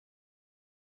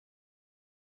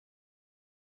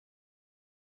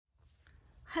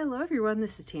Hello everyone,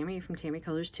 this is Tammy from Tammy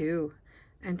Colors 2,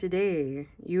 and today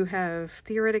you have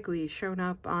theoretically shown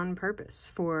up on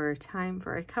purpose for Time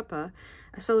for a Cuppa,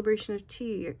 a celebration of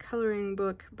tea, a coloring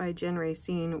book by Jen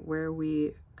Racine, where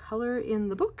we color in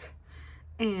the book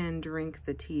and drink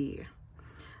the tea.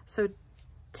 So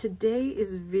today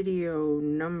is video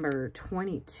number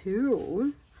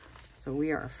 22, so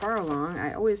we are far along.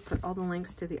 I always put all the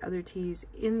links to the other teas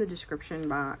in the description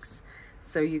box,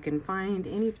 so you can find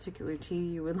any particular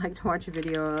tea you would like to watch a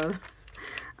video of.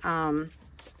 I'm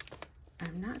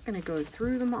not going to go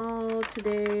through them all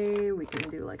today. We can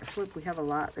do like a flip. We have a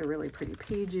lot. They're really pretty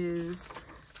pages.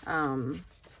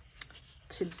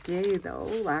 Today, though,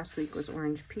 last week was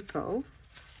Orange Pekoe.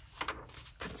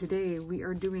 Today, we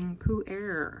are doing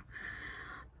Pu-Erh.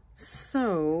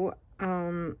 So,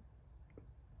 I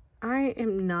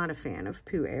am not a fan of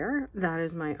Pu-Erh. That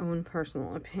is my own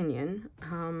personal opinion.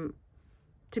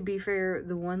 To be fair,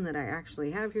 the one that I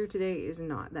actually have here today is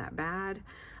not that bad.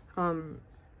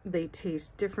 They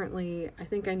taste differently. I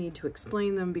think I need to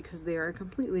explain them because they are a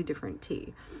completely different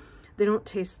tea. They don't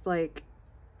taste like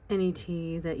any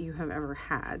tea that you have ever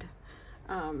had.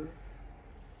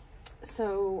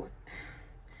 So,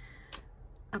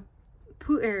 a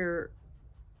Pu-Erh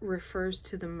refers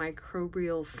to the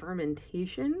microbial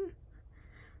fermentation.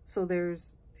 So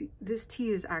this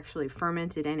tea is actually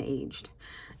fermented and aged.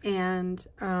 And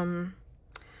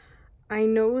I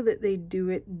know that they do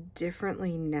it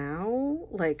differently now.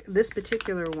 Like this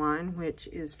particular one, which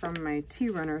is from my Tea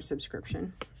Runner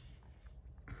subscription.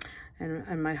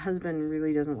 And my husband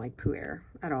really doesn't like Pu-Erh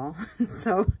at all.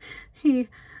 So he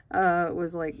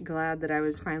was like glad that I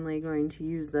was finally going to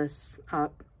use this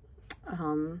up.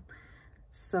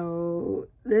 So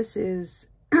this is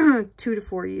 2 to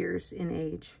 4 years in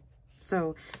age.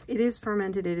 So it is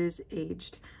fermented, it is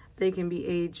aged. They can be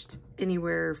aged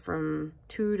anywhere from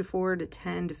 2 to 4 to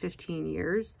 10 to 15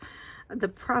 years. The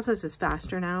process is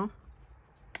faster now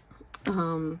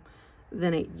than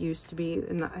it used to be.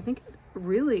 And I think it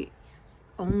really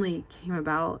only came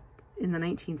about in the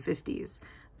 1950s.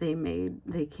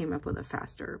 They came up with a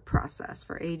faster process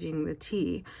for aging the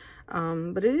tea.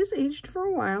 But it is aged for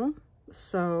a while.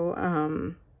 So,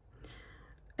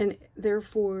 and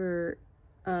therefore,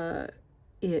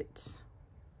 it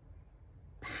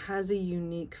has a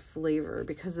unique flavor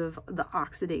because of the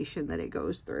oxidation that it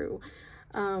goes through.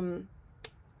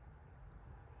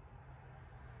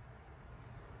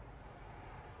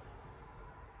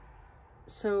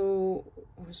 So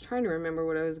I was trying to remember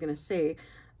what I was going to say.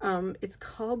 It's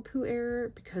called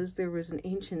Pu-Erh because there was an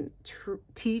ancient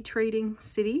tea trading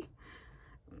city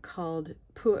called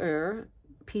Pu-Erh,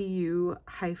 P-U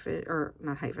hyphen, or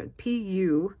not hyphen,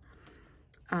 P-U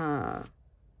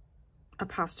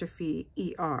apostrophe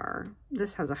E-R.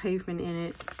 This has a hyphen in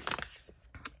it.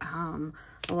 A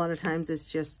lot of times it's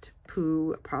just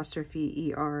Pu apostrophe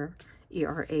E-R,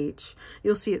 E-R-H.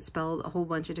 You'll see it spelled a whole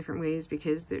bunch of different ways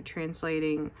because they're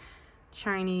translating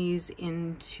Chinese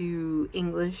into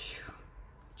English,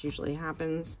 which usually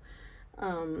happens.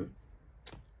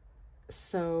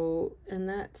 So, and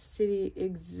that city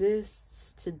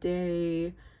exists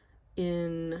today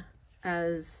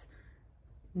as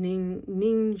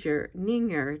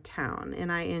Ninger town,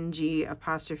 N-I-N-G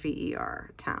apostrophe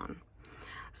E-R town.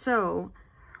 So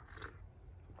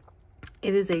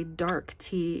it is a dark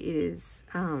tea. It is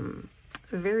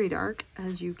very dark,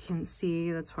 as you can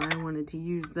see. That's why I wanted to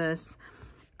use this.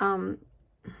 I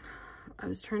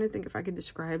was trying to think if I could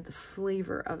describe the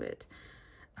flavor of it.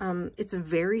 It's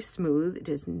very smooth. It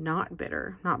is not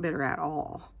bitter at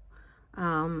all.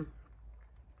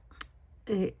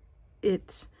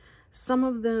 Some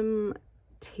of them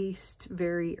taste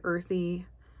very earthy.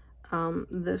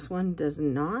 This one does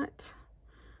not.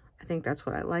 I think that's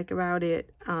what I like about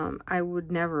it. I would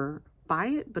never buy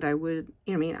it, but I would,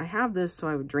 I mean, I have this, so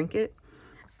I would drink it.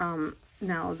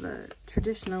 Now,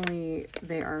 traditionally,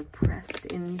 they are pressed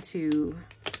into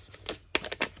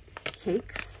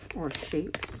cakes or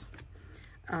shapes.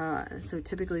 So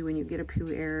typically when you get a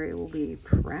Pu-Erh, it will be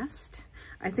pressed.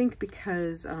 I think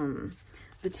because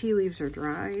the tea leaves are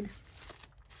dried.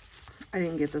 I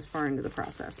didn't get this far into the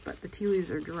process, but the tea leaves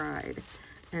are dried.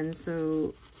 And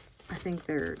so I think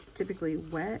they're typically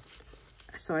wet.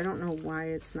 So I don't know why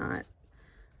it's not.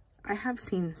 I have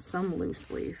seen some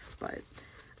loose leaf, but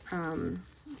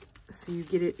so you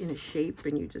get it in a shape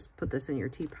and you just put this in your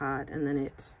teapot and then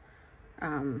it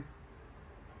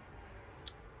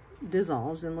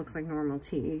dissolves and looks like normal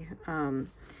tea.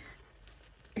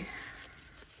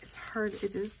 It's hard,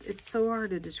 it's so hard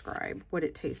to describe what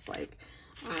it tastes like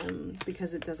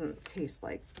because it doesn't taste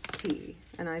like tea,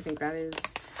 and I think that is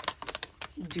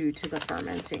due to the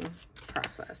fermenting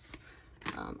process.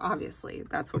 Obviously,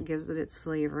 that's what gives it its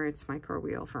flavor. It's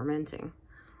microbial fermenting.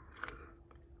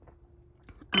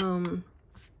 I'm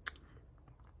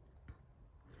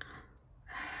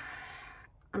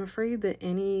afraid that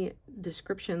any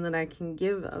description that I can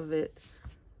give of it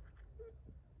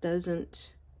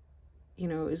doesn't, you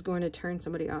know, is going to turn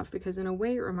somebody off, because in a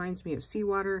way it reminds me of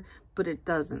seawater, but it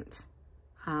doesn't.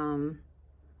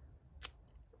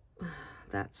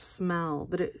 That smell,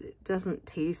 but it doesn't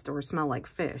taste or smell like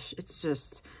fish. It's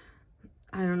just,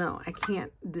 I don't know. I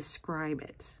can't describe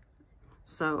it.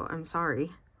 So I'm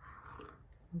sorry.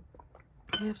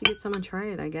 I have to get someone try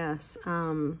it, I guess.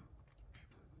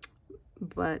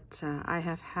 But I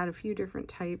have had a few different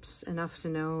types, enough to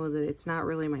know that it's not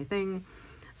really my thing.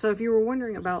 So if you were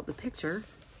wondering about the picture,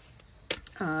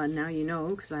 now you know,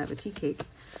 because I have a tea cake,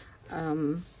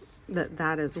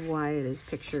 that is why it is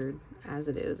pictured as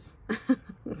it is.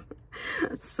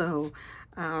 So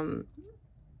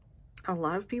a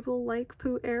lot of people like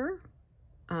Pu-Erh.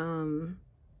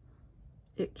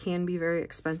 It can be very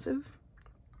expensive,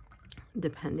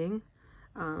 depending.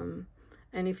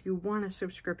 And if you want a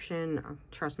subscription,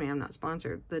 trust me, I'm not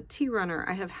sponsored. The Tea Runner,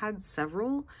 I have had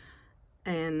several,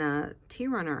 and Tea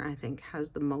Runner, I think, has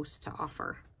the most to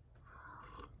offer.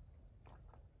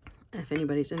 If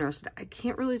anybody's interested. I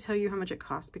can't really tell you how much it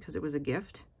costs because it was a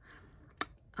gift.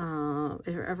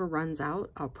 If it ever runs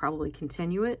out, I'll probably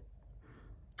continue it.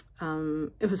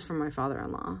 It was from my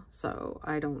father-in-law, so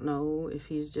I don't know if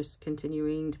he's just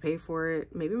continuing to pay for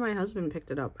it. Maybe my husband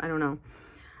picked it up. I don't know.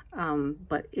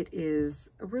 But it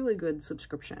is a really good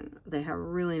subscription. They have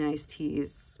really nice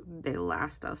teas. They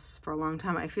last us for a long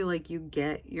time. I feel like you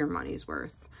get your money's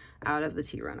worth out of the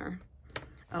Tea Runner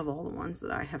of all the ones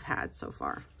that I have had so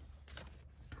far.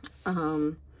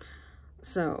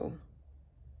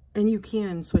 And you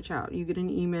can switch out. You get an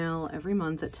email every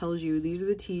month that tells you these are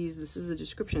the teas, this is the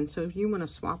description. So if you want to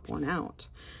swap one out,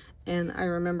 and I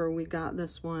remember we got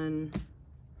this one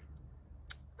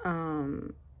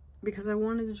because I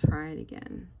wanted to try it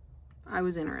again. I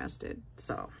was interested,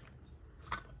 so.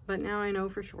 But now I know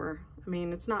for sure. I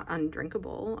mean, it's not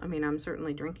undrinkable. I mean, I'm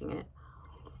certainly drinking it.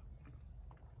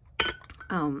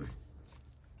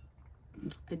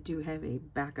 I do have a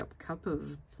backup cup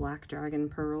of Black Dragon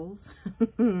pearls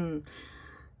in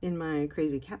my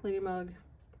Crazy Cat Lady mug,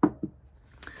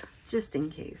 just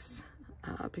in case,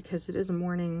 because it is a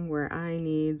morning where I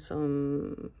need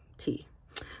some tea,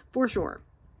 for sure.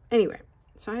 Anyway,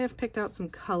 so I have picked out some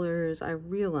colors. I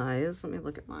realized, let me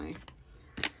look at my,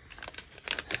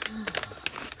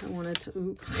 I wanted to,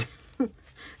 oops,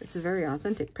 it's a very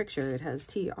authentic picture. It has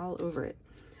tea all over it.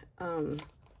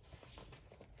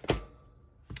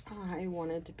 I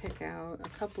wanted to pick out a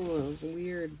couple of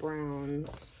weird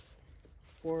browns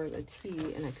for the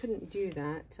tea, and I couldn't do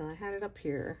that till I had it up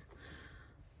here.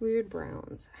 Weird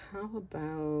browns. How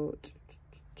about,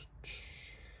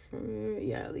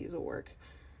 yeah, these will work.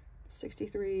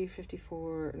 63,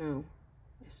 54, no,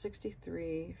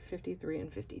 63, 53,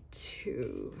 and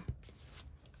 52.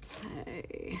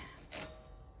 Okay.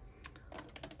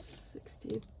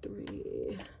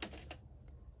 63.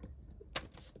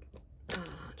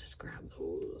 Just grab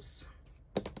those.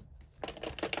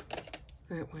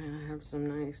 That way I have some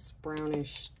nice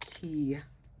brownish tea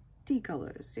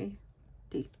colors, see?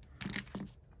 Tea.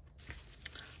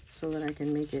 So that I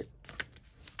can make it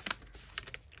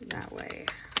that way.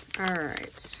 All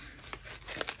right.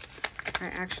 I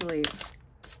actually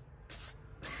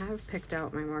have picked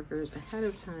out my markers ahead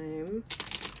of time.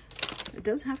 It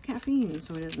does have caffeine,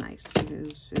 so it is nice. It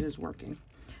is working.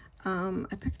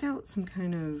 I picked out some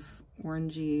kind of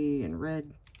orangey and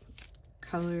red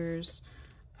colors.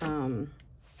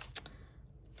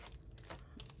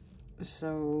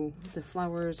 So the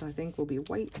flowers I think will be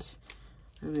white.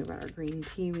 And we've got our green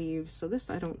tea leaves. So this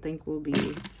I don't think will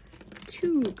be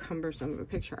too cumbersome of a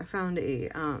picture. I found a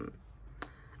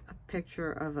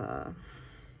picture of a,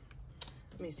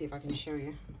 let me see if I can show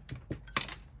you.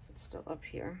 It's still up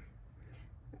here.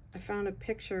 I found a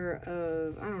picture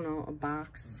of, I don't know, a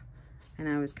box, and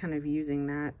I was kind of using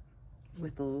that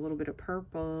with a little bit of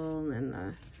purple and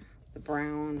the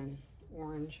brown and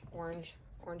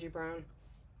orangey brown.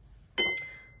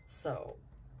 So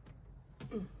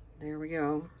there we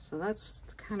go. So that's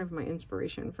kind of my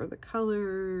inspiration for the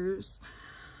colors.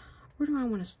 Where do I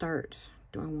want to start?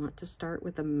 Do I want to start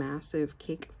with a massive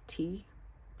cake of tea?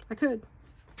 I could.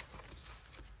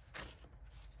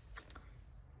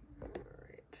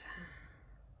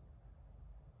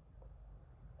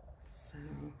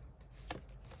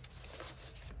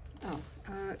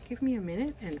 Give me a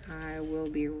minute and I will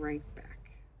be right back.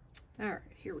 All right,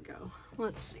 here we go.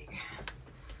 Let's see.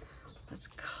 let's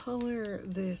color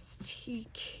this tea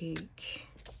cake.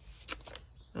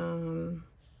 I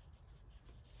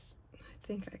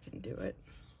think I can do it.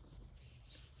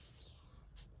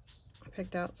 I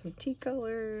picked out some tea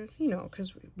colors, you know,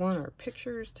 because we want our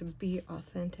pictures to be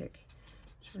authentic.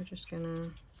 So we're just gonna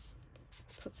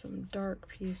put some dark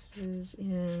pieces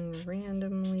in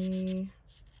randomly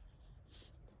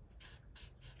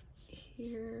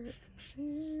here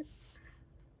and there.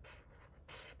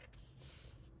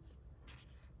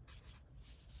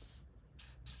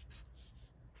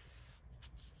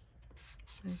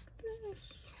 Like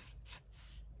this.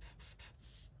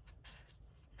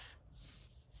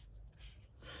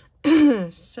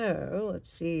 So let's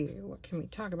see, what can we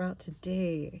talk about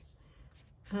today?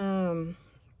 The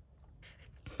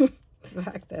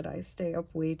fact that I stay up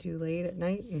way too late at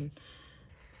night and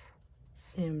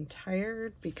am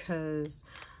tired because,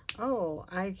 oh,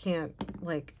 I can't,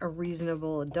 like a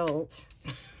reasonable adult,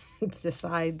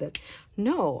 decide that,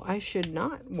 no, I should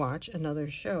not watch another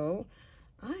show.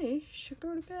 I should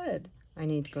go to bed. I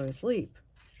need to go to sleep.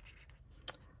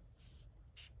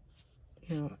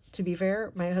 You know, to be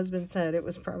fair, my husband said it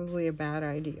was probably a bad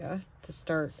idea to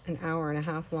start an hour and a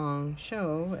half long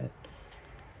show at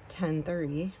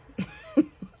 10:30.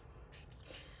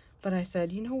 But I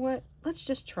said, you know what? Let's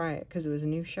just try it because it was a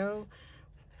new show.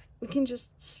 We can just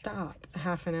stop a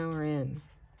half an hour in.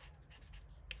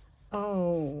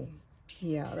 Oh,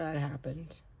 yeah, that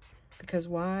happened. Because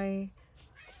why?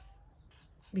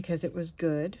 Because it was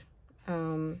good.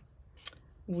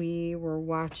 We were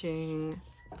watching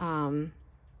An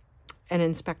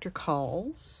Inspector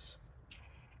Calls.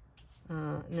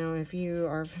 Now, if you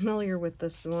are familiar with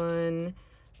this one,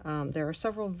 there are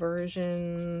several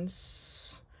versions.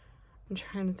 I'm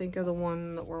trying to think of the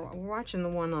one that we're watching, the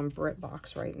one on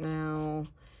BritBox right now.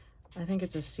 I think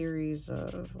it's a series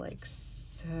of like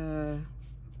 3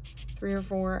 or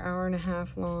 4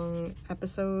 hour-and-a-half long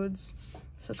episodes.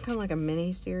 So it's kind of like a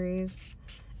mini series.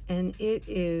 And it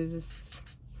is,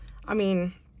 I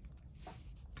mean,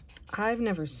 I've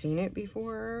never seen it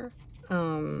before.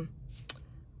 I'm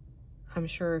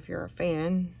sure if you're a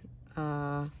fan,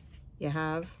 you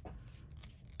have.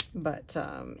 But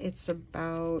it's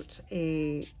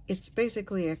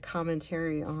basically a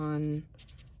commentary on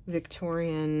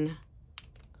Victorian,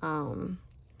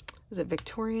 is it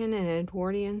Victorian and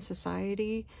Edwardian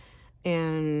society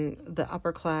and the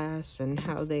upper class and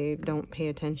how they don't pay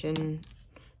attention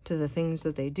to the things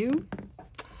that they do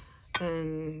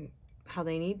and how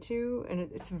they need to,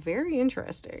 and it's very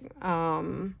interesting.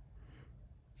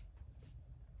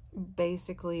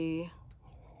 Basically,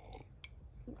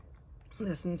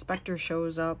 this inspector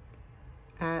shows up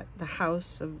at the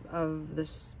house of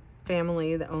this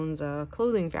family that owns a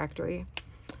clothing factory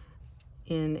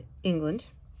in England,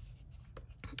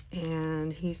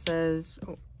 and he says,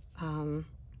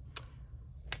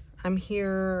 I'm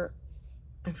here,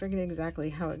 I forget exactly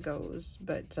how it goes,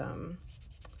 but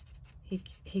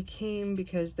he came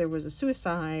because there was a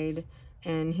suicide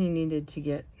and he needed to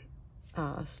get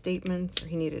statements, or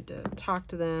he needed to talk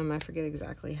to them. I forget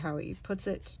exactly how he puts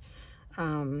it.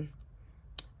 And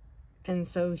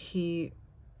so he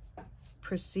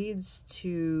proceeds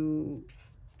to,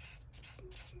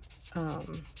 I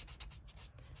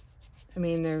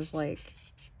mean, there's like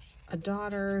a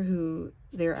daughter who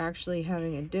they're actually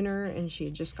having a dinner, and she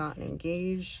had just gotten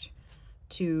engaged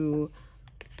to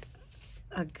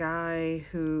a guy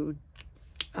who,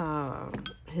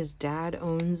 his dad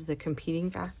owns the competing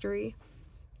factory.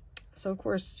 So of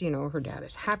course, you know, her dad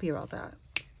is happy about that,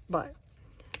 but,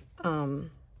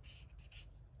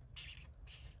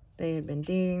 they had been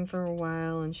dating for a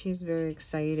while, and she's very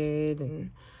excited,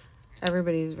 and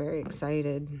everybody's very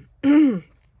excited.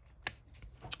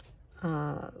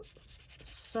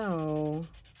 So,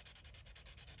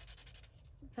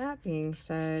 that being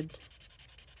said,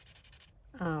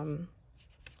 the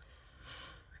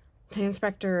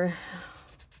inspector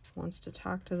wants to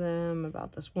talk to them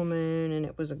about this woman, and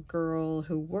it was a girl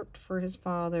who worked for his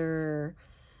father.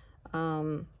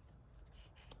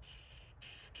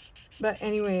 But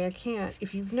anyway, I can't,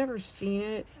 if you've never seen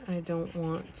it, I don't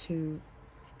want to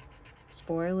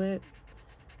spoil it.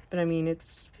 But I mean,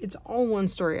 it's all one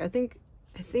story. I think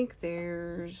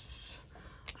there's,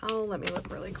 oh, let me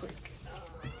look really quick.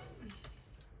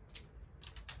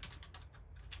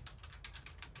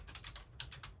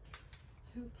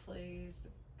 Who plays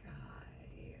the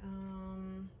guy?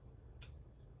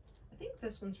 I think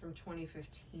this one's from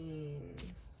 2015.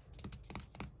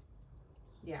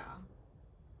 Yeah.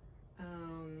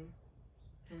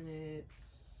 And it's,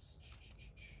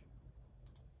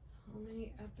 how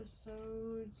many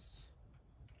episodes?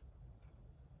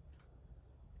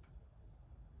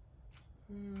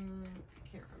 I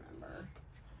can't remember.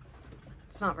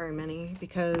 It's not very many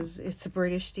because it's a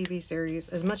British TV series.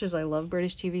 As much as I love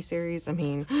British TV series, I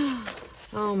mean,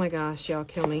 oh my gosh, y'all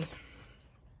kill me.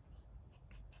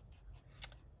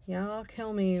 Y'all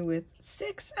kill me with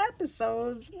 6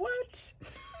 episodes. What?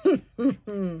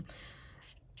 And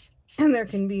there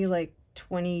can be like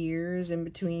 20 years in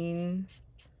between,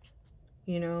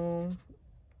 you know,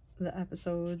 the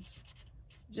episodes.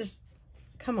 Just,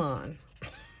 come on.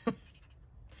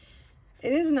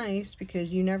 It is nice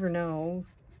because you never know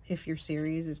if your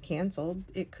series is canceled.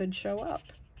 It could show up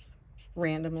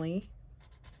randomly.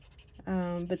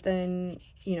 But then,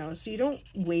 you know, so you don't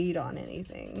wait on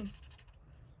anything.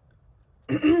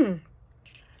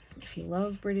 If you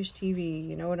love British TV,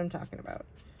 you know what I'm talking about.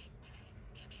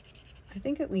 I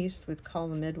think at least with Call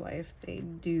the Midwife, they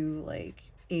do like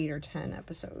 8 or 10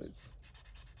 episodes.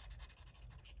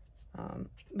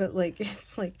 But like,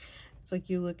 it's like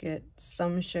you look at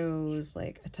some shows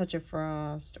like A Touch of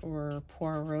Frost or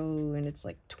Pu-Erh, and it's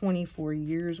like 24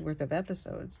 years worth of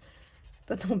episodes,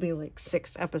 but there'll be like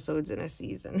 6 episodes in a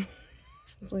season.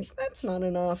 It's like, that's not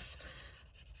enough.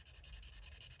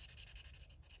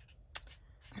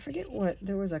 I forget what,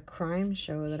 there was a crime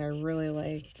show that I really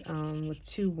liked, with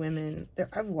 2 women.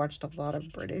 I've watched a lot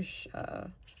of British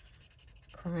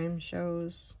crime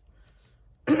shows.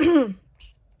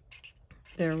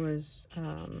 There was,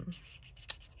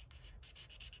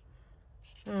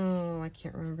 oh, I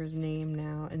can't remember his name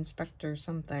now. Inspector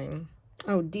something.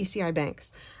 Oh, DCI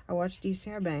Banks. I watched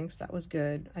DCI Banks. That was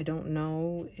good. I don't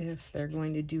know if they're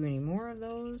going to do any more of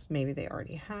those. Maybe they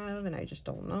already have, and I just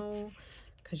don't know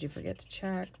because you forget to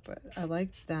check. But I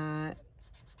liked that.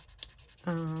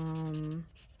 I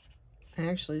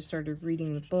actually started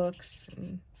reading the books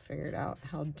and figured out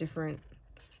how different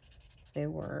they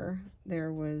were.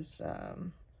 There was a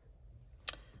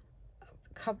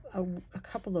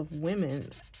couple of women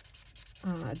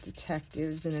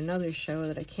detectives in another show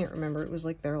that I can't remember. It was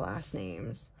like their last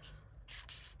names.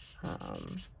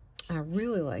 I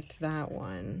really liked that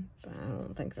one, but I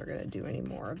don't think they're gonna do any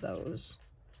more of those.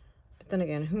 But then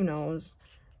again, who knows?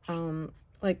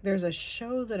 Like there's a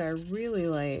show that I really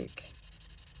like.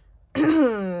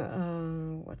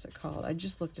 What's it called? I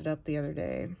just looked it up the other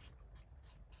day,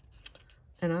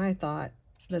 and I thought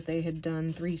that they had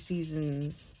done 3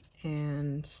 seasons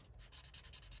and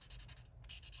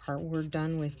we're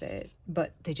done with it,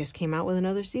 but they just came out with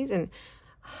another season.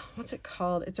 What's it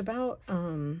called? It's about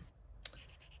an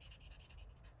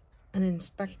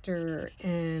inspector,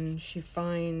 and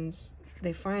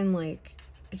they find like,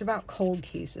 it's about cold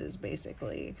cases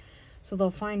basically. So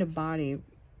they'll find a body,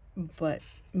 but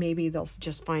maybe they'll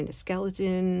just find a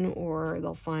skeleton, or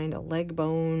they'll find a leg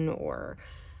bone or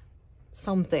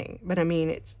something. But I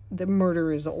mean, the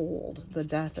murder is old, the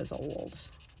death is old.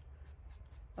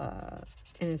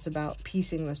 And it's about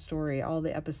piecing the story. All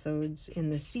the episodes in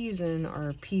the season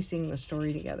are piecing the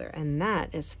story together, and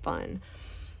that is fun.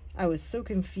 I was so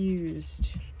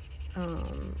confused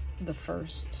the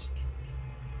first...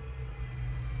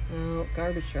 Oh,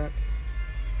 garbage truck.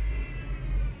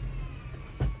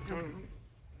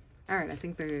 Alright, I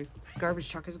think the garbage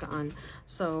truck is gone.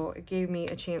 So it gave me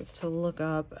a chance to look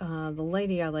up. The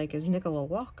lady I like is Nicola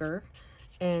Walker,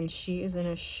 and she is in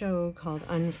a show called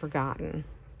Unforgotten.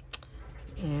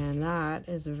 And that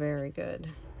is very good.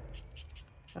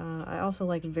 I also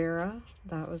like Vera.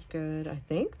 That was good. I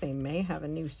think they may have a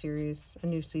new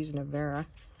season of Vera.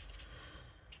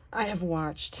 I have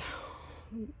watched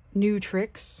New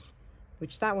Tricks,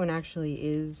 which that one actually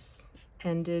is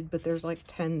ended, but there's like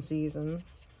 10 seasons,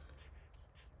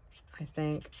 I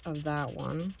think, of that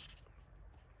one.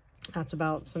 That's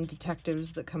about some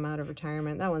detectives that come out of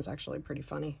retirement. That one's actually pretty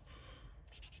funny.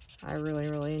 I really,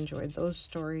 really enjoyed those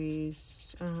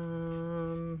stories.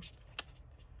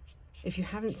 If you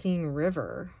haven't seen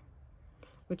River,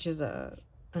 which is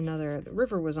another,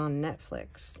 River was on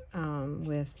Netflix,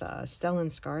 with Stellan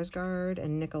Skarsgård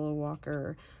and Nicola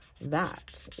Walker.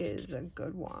 That is a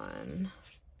good one.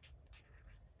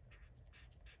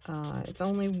 It's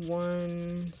only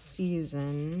 1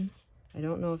 season. I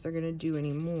don't know if they're going to do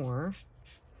any more.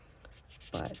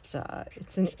 But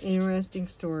it's an interesting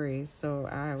story, so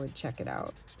I would check it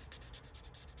out.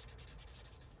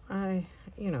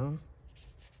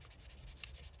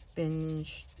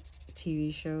 Binge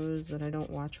TV shows that I don't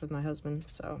watch with my husband,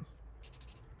 so.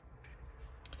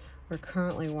 We're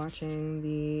currently watching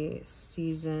the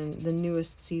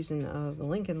newest season of The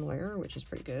Lincoln Lawyer, which is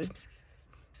pretty good.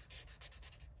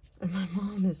 And my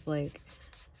mom is like,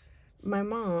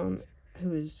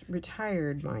 who is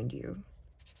retired, mind you,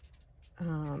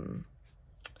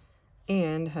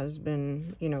 and has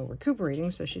been, you know,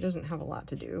 recuperating, so she doesn't have a lot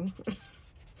to do.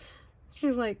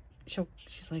 She's like,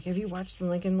 she's like, have you watched The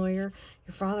Lincoln Lawyer?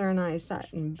 Your father and I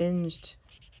sat and binged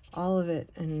all of it,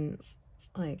 and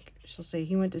like, she'll say,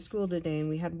 he went to school today and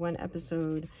we had one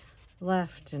episode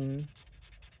left, and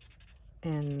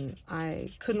I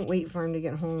couldn't wait for him to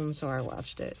get home, so I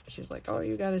watched it. She's like, oh,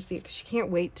 you gotta see it, 'cause she can't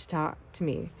wait to talk to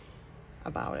me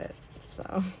about it.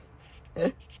 So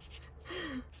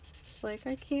it's like,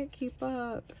 I can't keep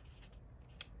up.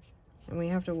 And we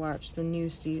have to watch the new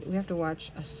season. We have to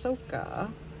watch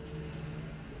Ahsoka,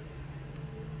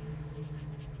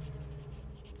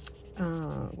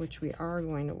 which we are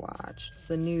going to watch. It's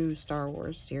the new Star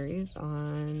Wars series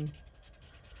on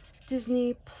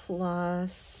Disney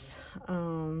Plus.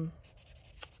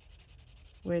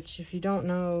 Which, if you don't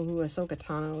know who Ahsoka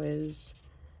Tano is,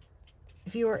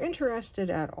 if you are interested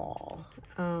at all,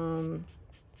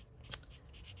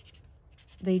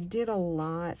 they did a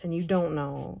lot, and you don't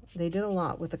know, they did a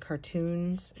lot with the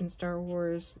cartoons in Star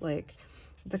Wars, like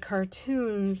the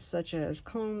cartoons such as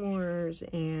Clone Wars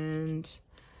and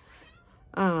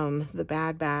The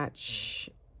Bad Batch,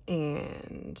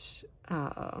 and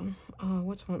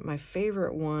what's one? My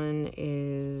favorite one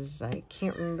is, I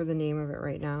can't remember the name of it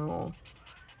right now.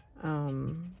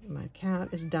 My cat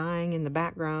is dying in the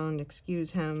background,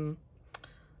 excuse him.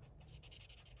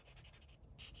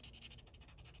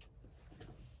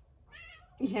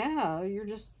 Yeah, you're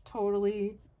just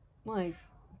totally, like,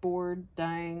 bored,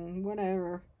 dying,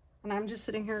 whatever. And I'm just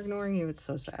sitting here ignoring you. It's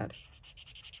so sad.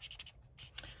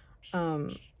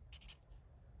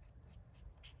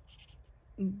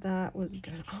 That was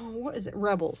good. Oh, what is it?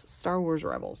 Rebels. Star Wars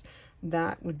Rebels.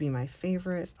 That would be my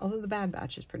favorite. Although The Bad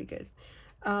Batch is pretty good.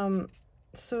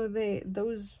 So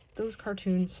those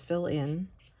cartoons fill in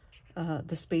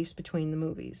the space between the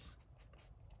movies.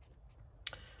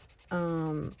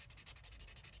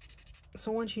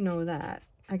 So once you know that,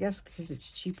 I guess because it's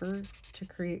cheaper to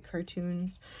create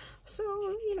cartoons, so,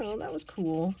 you know, that was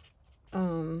cool.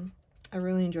 I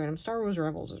really enjoyed them. Star Wars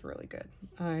Rebels is really good.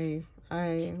 I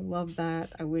love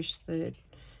that. I wish that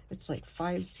it's like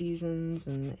 5 seasons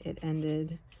and it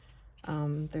ended.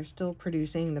 They're still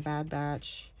producing The Bad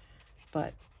Batch,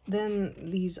 but then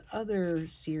these other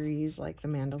series like The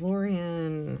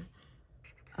Mandalorian,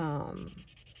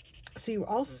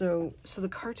 so the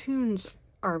cartoons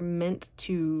are meant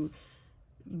to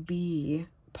be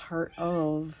part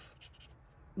of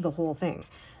the whole thing.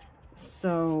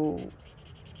 So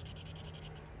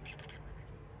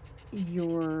if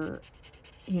you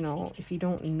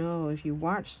don't know, if you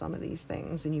watch some of these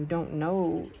things and you don't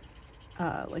know,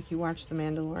 like you watch The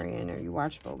Mandalorian or you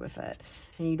watch Boba Fett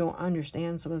and you don't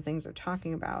understand some of the things they're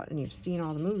talking about and you've seen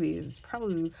all the movies, it's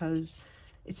probably because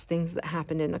it's things that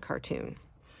happened in the cartoon.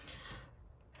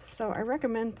 So I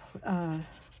recommend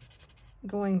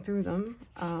going through them.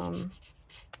 I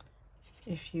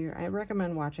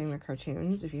recommend watching the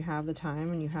cartoons if you have the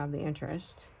time and you have the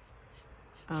interest.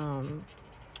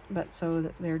 But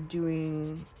so they're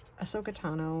doing Ahsoka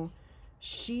Tano.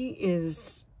 She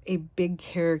is a big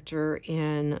character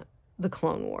in the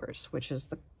Clone Wars, which is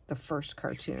the first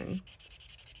cartoon.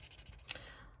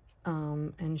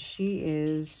 And she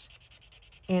is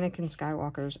Anakin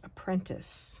Skywalker's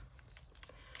apprentice.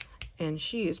 And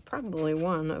she is probably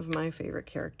one of my favorite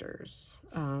characters,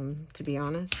 to be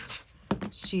honest.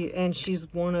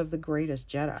 She's one of the greatest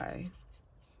Jedi,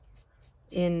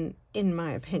 in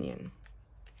my opinion.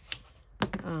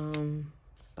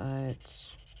 But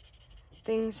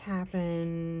things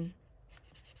happen,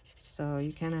 so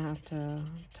you kind of have to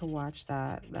watch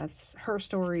that. That's her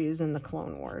story is in the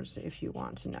Clone Wars if you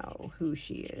want to know who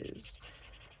she is,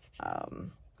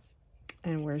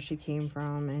 and where she came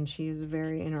from. And she is a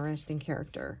very interesting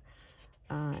character,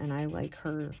 and I like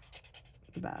her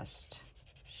the best.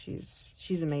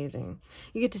 She's amazing.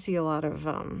 You get to see a lot of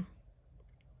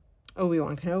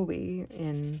Obi-Wan Kenobi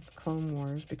in Clone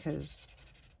Wars because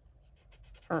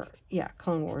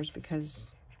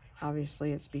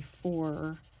obviously it's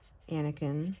before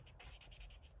Anakin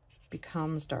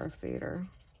becomes Darth Vader.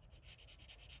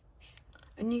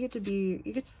 And you get to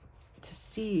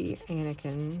see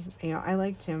Anakin. You know, I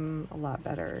liked him a lot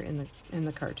better in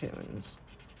the cartoons.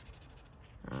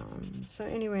 So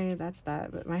anyway, that's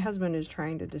that. But my husband is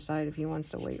trying to decide if he wants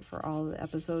to wait for all the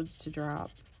episodes to drop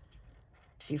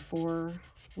before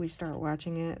we start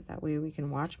watching it. That way we can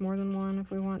watch more than one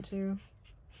if we want to.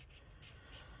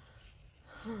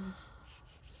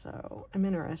 So I'm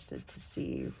interested to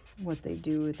see what they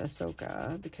do with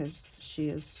Ahsoka, because she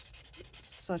is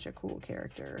such a cool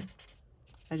character.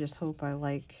 I just hope I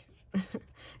like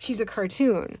she's a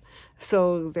cartoon.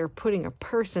 So they're putting a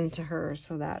person to her.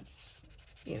 So that's,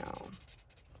 you know,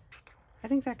 I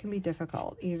think that can be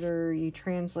difficult. Either you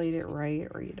translate it right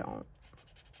or you don't.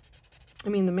 I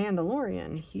mean, The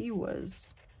Mandalorian, he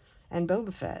was, and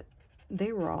Boba Fett,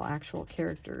 they were all actual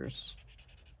characters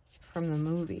from the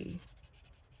movie.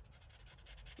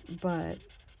 But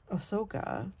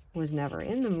Ahsoka was never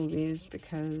in the movies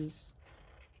because,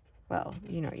 well,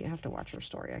 you know, you have to watch her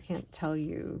story. I can't tell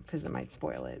you because it might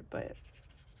spoil it, but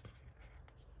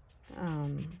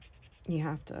you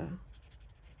have to.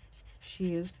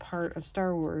 She is part of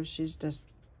Star Wars. She's just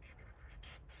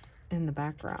in the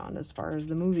background as far as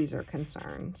the movies are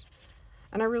concerned.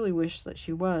 And I really wish that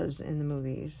she was in the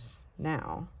movies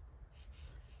now.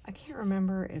 I can't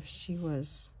remember if she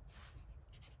was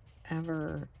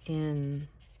ever in,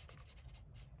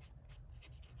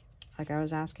 like, I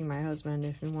was asking my husband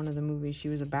if in one of the movies she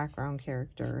was a background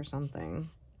character or something.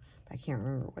 I can't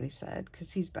remember what he said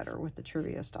because he's better with the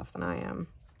trivia stuff than I am.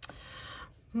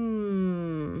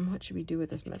 What should we do with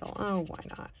this middle? Oh, why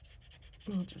not?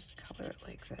 We'll just color it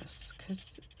like this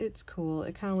because it's cool.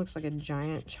 It kind of looks like a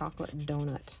giant chocolate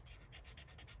donut.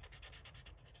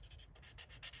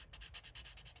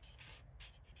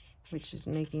 Which is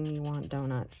making me want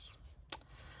donuts.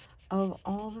 Of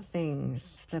all the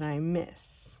things that I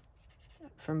miss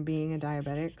from being a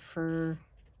diabetic for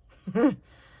a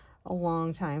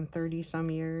long time, 30 some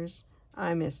years,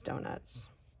 I miss donuts.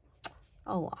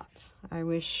 A lot. I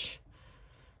wish,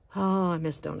 oh, I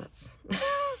miss donuts.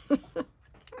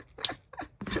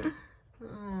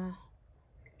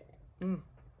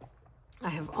 I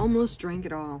have almost drank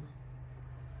it all.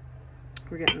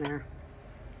 We're getting there.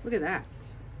 Look at that.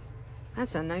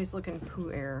 That's a nice looking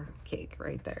Pu-Erh cake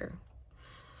right there.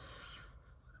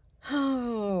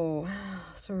 Oh,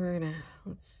 so we're gonna,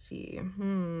 let's see. I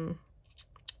don't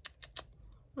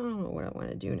know what I want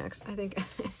to do next. I think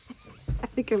I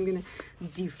think I'm gonna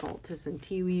default to some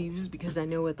tea leaves because I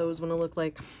know what those want to look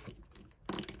like.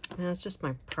 And that's just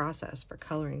my process for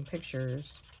coloring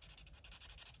pictures.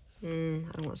 I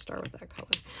don't want to start with that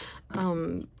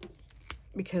color.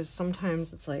 Because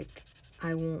sometimes it's like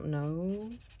I won't know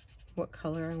what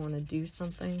color I want to do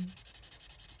something,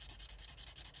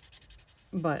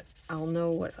 but I'll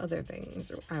know what other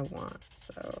things I want,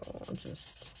 so I'll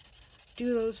just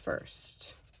do those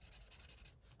first.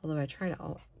 Although I try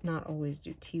to not always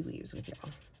do tea leaves with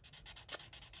y'all.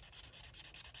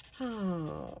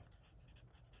 Oh.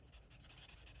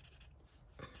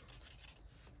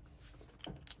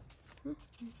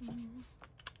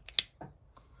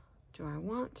 Do I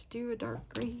want to do a dark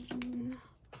green?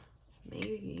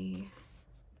 Maybe.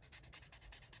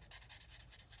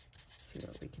 Let's see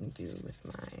what we can do with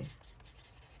my,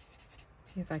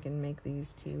 see if I can make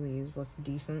these tea leaves look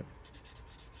decent.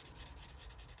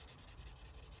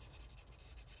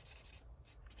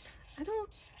 I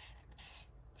don't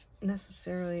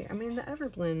necessarily, I mean, the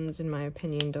Everblends, in my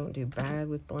opinion, don't do bad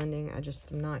with blending. I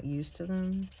just am not used to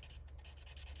them,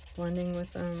 blending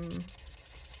with them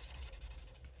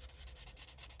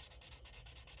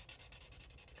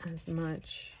as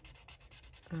much.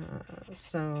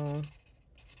 So,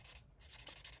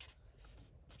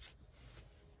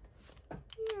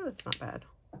 yeah, that's not bad.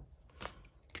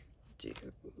 Do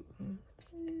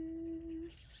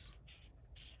this.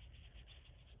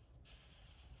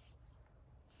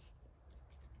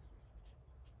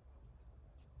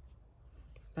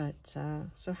 But,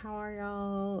 so how are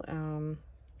y'all?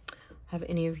 Have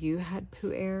any of you had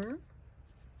Pu-Erh?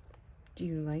 Do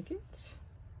you like it?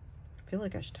 I feel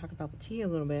like I should talk about the tea a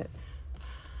little bit.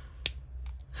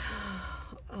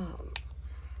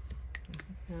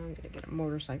 Now I'm gonna get a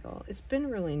motorcycle. It's been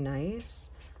really nice.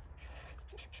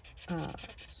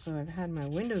 So I've had my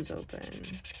windows open.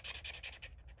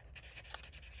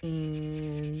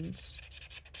 And the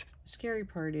scary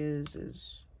part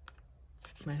is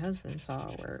my husband saw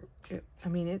where it, I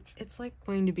mean, it's like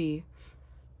going to be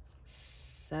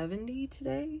 70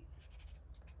 today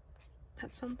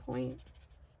at some point,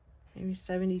 maybe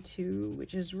 72,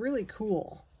 which is really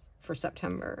cool for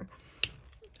September.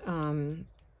 And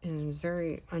it's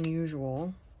very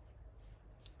unusual.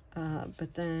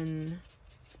 But then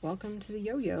welcome to the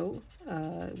yo-yo.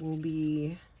 Will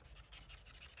be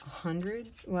 100.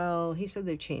 Well, he said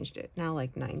they've changed it now,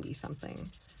 like 90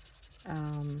 something.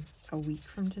 A week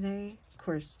from today. Of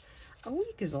course, a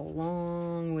week is a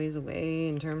long ways away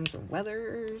in terms of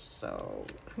weather, so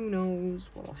who knows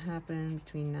what will happen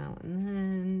between now and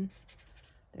then.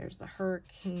 There's the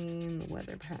hurricane, the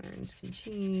weather patterns can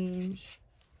change.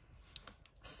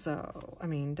 So, I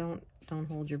mean, don't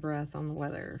hold your breath on the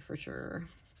weather for sure.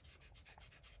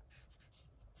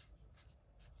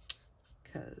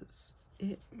 because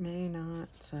it may not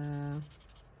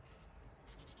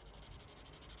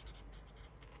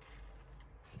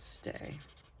stay.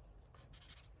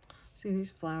 See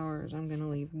these flowers, I'm gonna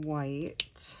leave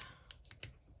white.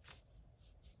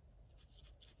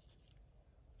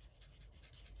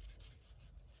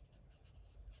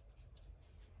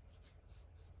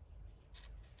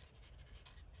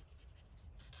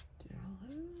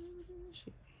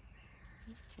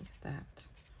 Look at that.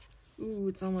 Ooh,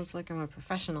 it's almost like I'm a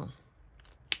professional.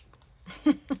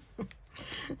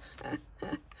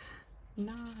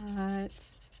 Not.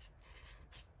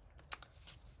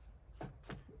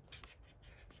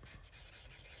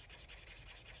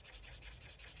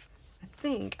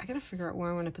 I gotta figure out where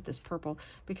I want to put this purple,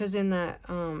 because in that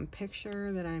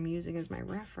picture that I'm using as my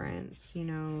reference, you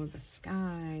know, the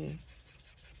sky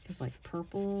is like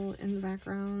purple in the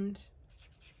background,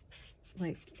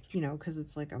 like, you know, because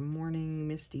it's like a morning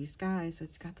misty sky, so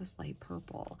it's got this light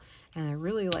purple, and I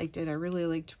really liked it. I really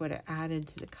liked what it added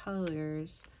to the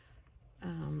colors,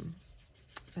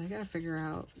 but I gotta figure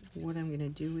out what I'm gonna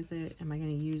do with it. Am I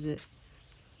gonna use it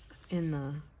in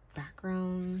the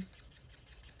background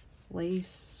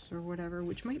lace or whatever,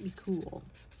 which might be cool.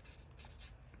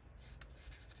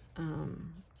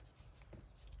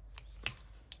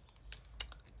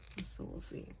 So we'll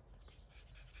see.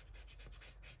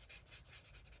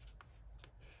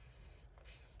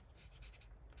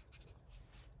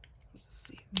 Let's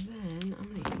see. Then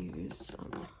I'm gonna use some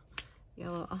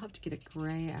yellow. I'll have to get a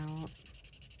gray out.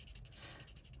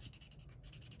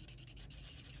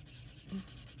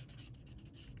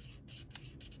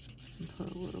 And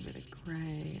put a little bit of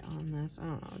gray on this. I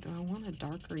don't know. Do I want a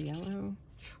darker yellow?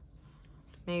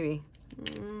 Maybe.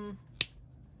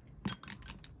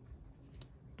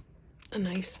 A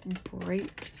nice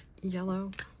bright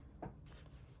yellow.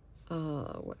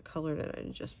 What color did I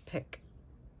just pick?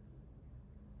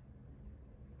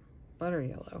 Butter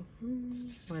yellow.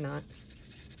 Why not?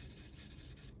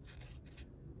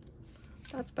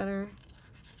 That's better.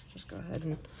 Just go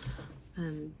ahead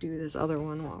and do this other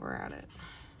one while we're at it.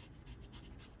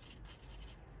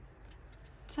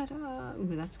 Ta-da!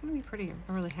 Ooh, that's gonna be pretty.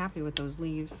 I'm really happy with those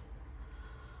leaves.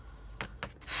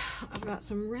 I've got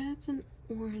some reds and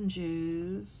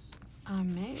oranges. I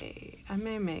may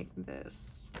make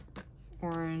this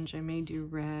orange. I may do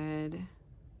red.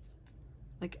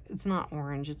 Like, it's not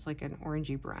orange, it's like an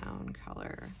orangey brown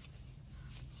color.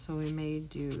 So we may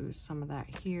do some of that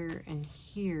here and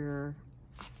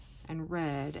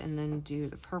red, and then do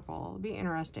the purple. It'll be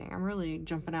interesting. I'm really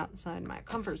jumping outside my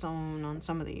comfort zone on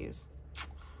some of these.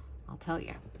 I'll tell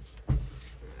you.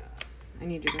 I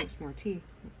need to drink some more tea.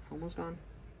 Almost gone.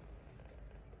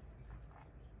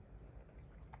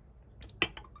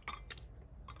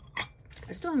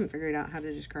 I still haven't figured out how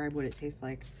to describe what it tastes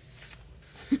like.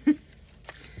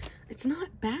 It's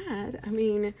not bad. I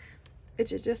mean,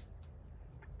 it's just,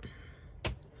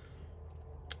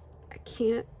 I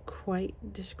can't quite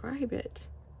describe it.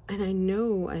 And I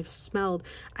know I've smelled,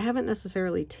 I haven't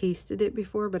necessarily tasted it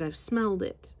before, but I've smelled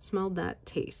it, smelled that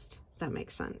taste. If that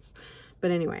makes sense.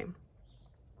 But anyway,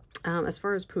 as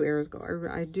far as Pu-Erhs go,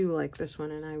 I do like this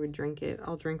one, and I would drink it.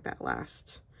 I'll drink that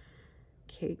last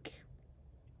cake.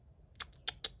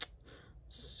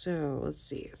 So let's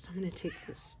see. So I'm going to take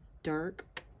this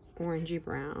dark orangey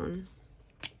brown,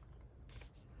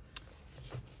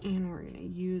 and we're going to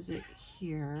use it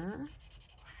here.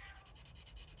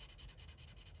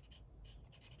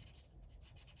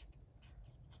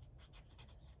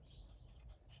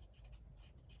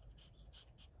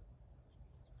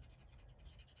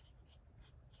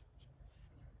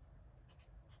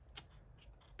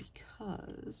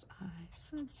 Because I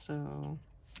said so.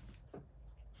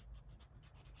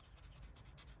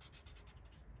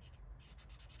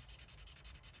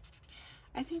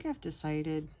 I think I've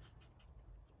decided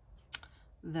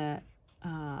that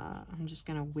I'm just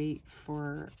gonna wait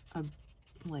for a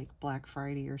like Black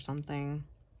Friday or something.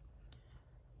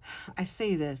 I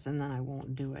say this and then I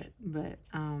won't do it, but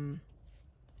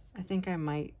I think I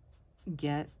might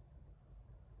get,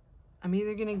 I'm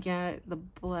either gonna get the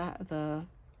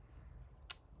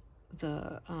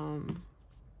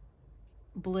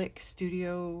Blick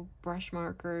Studio brush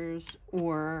markers,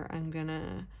 or I'm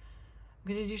gonna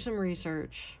do some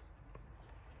research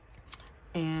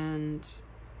and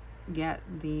get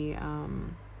the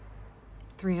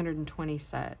 320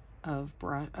 set of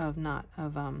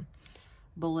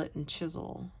bullet and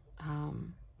chisel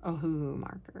Ohuhu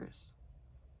markers,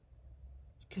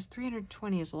 because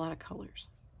 320 is a lot of colors.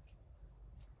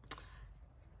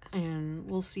 And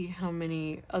we'll see how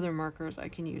many other markers I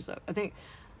can use up. I think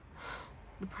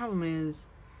the problem is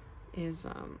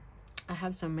I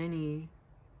have so many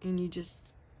and you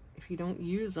just, if you don't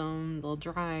use them, they'll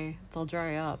dry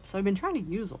up. So I've been trying to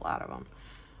use a lot of them.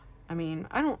 I mean,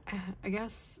 I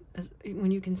guess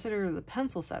when you consider the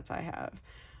pencil sets I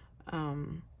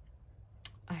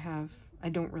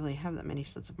don't really have that many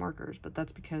sets of markers, but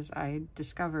that's because I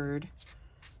discovered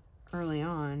early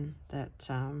on that,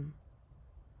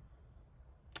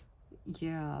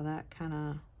 yeah, that kind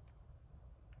of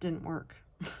didn't work.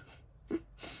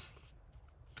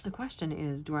 The question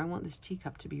is, do I want this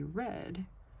teacup to be red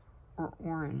or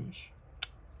orange?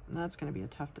 That's going to be a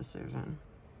tough decision.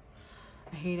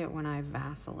 I hate it when I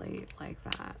vacillate like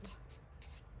that.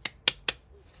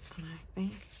 And I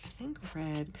think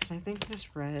red, because I think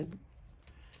this red,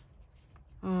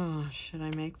 oh, should I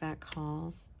make that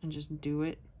call and just do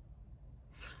it?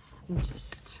 And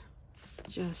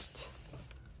just,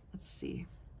 let's see.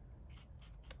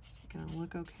 Gonna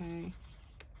look okay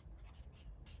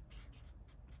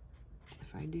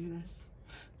if I do this.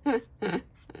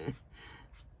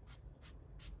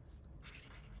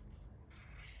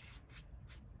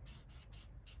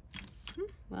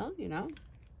 Well, you know,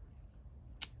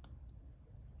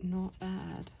 not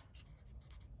bad.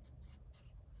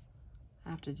 I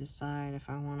have to decide if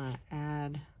I want to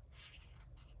add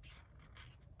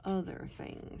other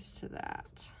things to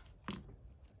that.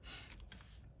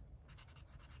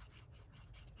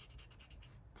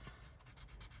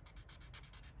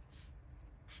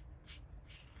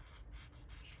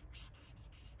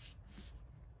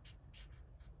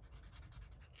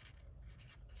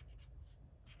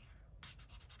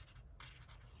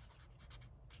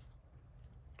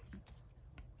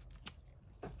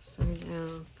 So yeah,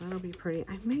 that'll be pretty.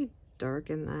 I may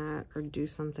darken that or do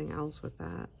something else with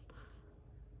that.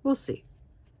 We'll see.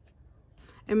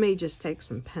 It may just take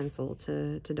some pencil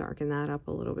to darken that up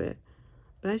a little bit.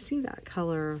 But I see that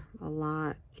color a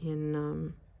lot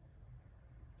in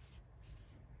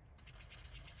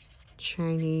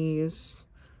Chinese,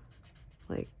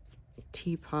 like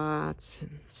teapots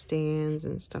and stands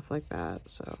and stuff like that.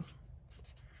 So,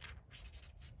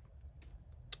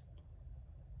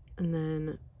 and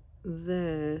then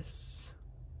this,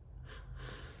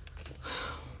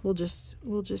 we'll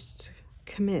just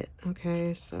commit.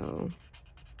 Okay, so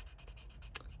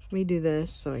let me do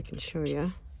this so I can show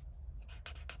you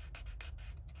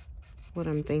what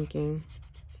I'm thinking.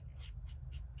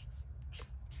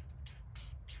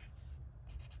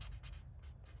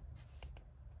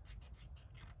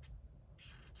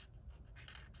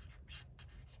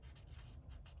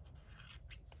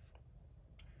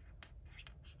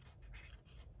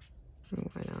 Oh,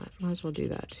 why not? Might as well do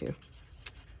that too.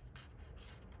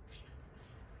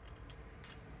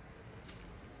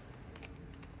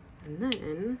 And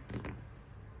then,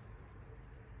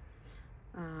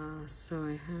 so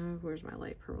I have, where's my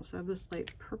light purple? So I have this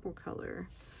light purple color,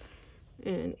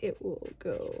 and it will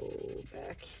go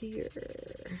back here.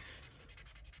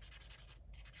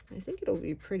 I think it'll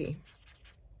be pretty.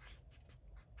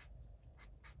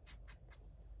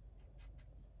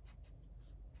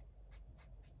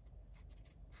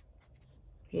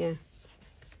 Yeah.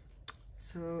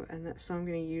 So, so I'm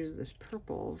going to use this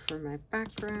purple for my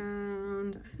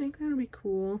background. I think that'll be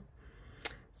cool.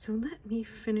 So let me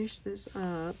finish this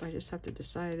up. I just have to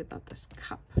decide about this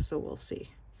cup, so we'll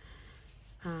see.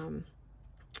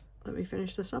 Let me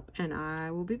finish this up and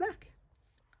I will be back.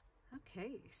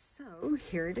 Okay, so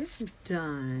here it is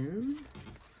done.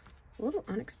 A little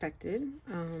unexpected,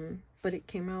 but it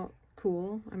came out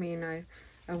cool. I mean, I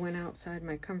went outside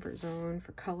my comfort zone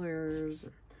for colors,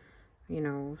 you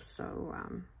know, so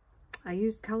I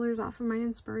used colors off of my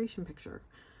inspiration picture.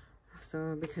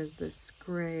 So because this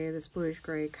gray, this bluish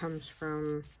gray comes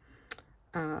from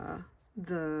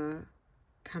the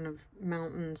kind of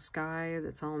mountain sky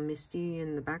that's all misty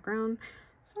in the background.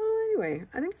 So anyway,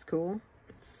 I think it's cool.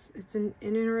 It's an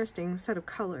interesting set of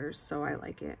colors, so I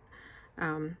like it.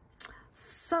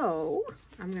 So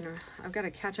I've got to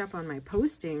catch up on my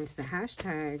postings, the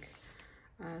hashtag.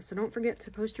 So don't forget to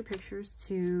post your pictures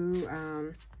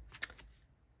to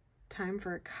Time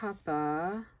for a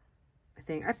Cuppa. I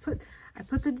think I put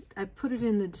it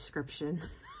in the description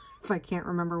if I can't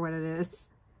remember what it is.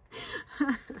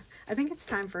 I think it's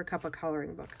Time for a Cuppa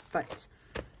coloring book, but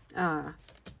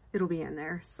it'll be in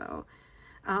there. So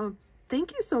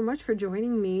thank you so much for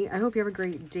joining me. I hope you have a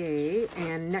great day.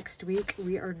 And next week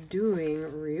we are doing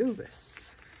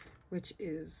Rubus, which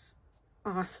is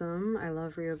awesome. I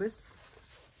love Rubus.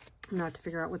 Now I have to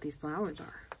figure out what these flowers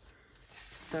are.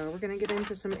 So we're going to get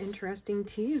into some interesting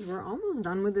teas. We're almost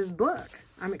done with this book.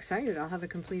 I'm excited. I'll have a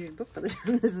completed book by the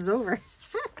time this is over.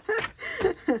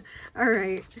 All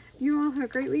right. You all have a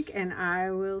great week, and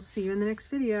I will see you in the next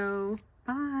video.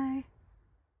 Bye.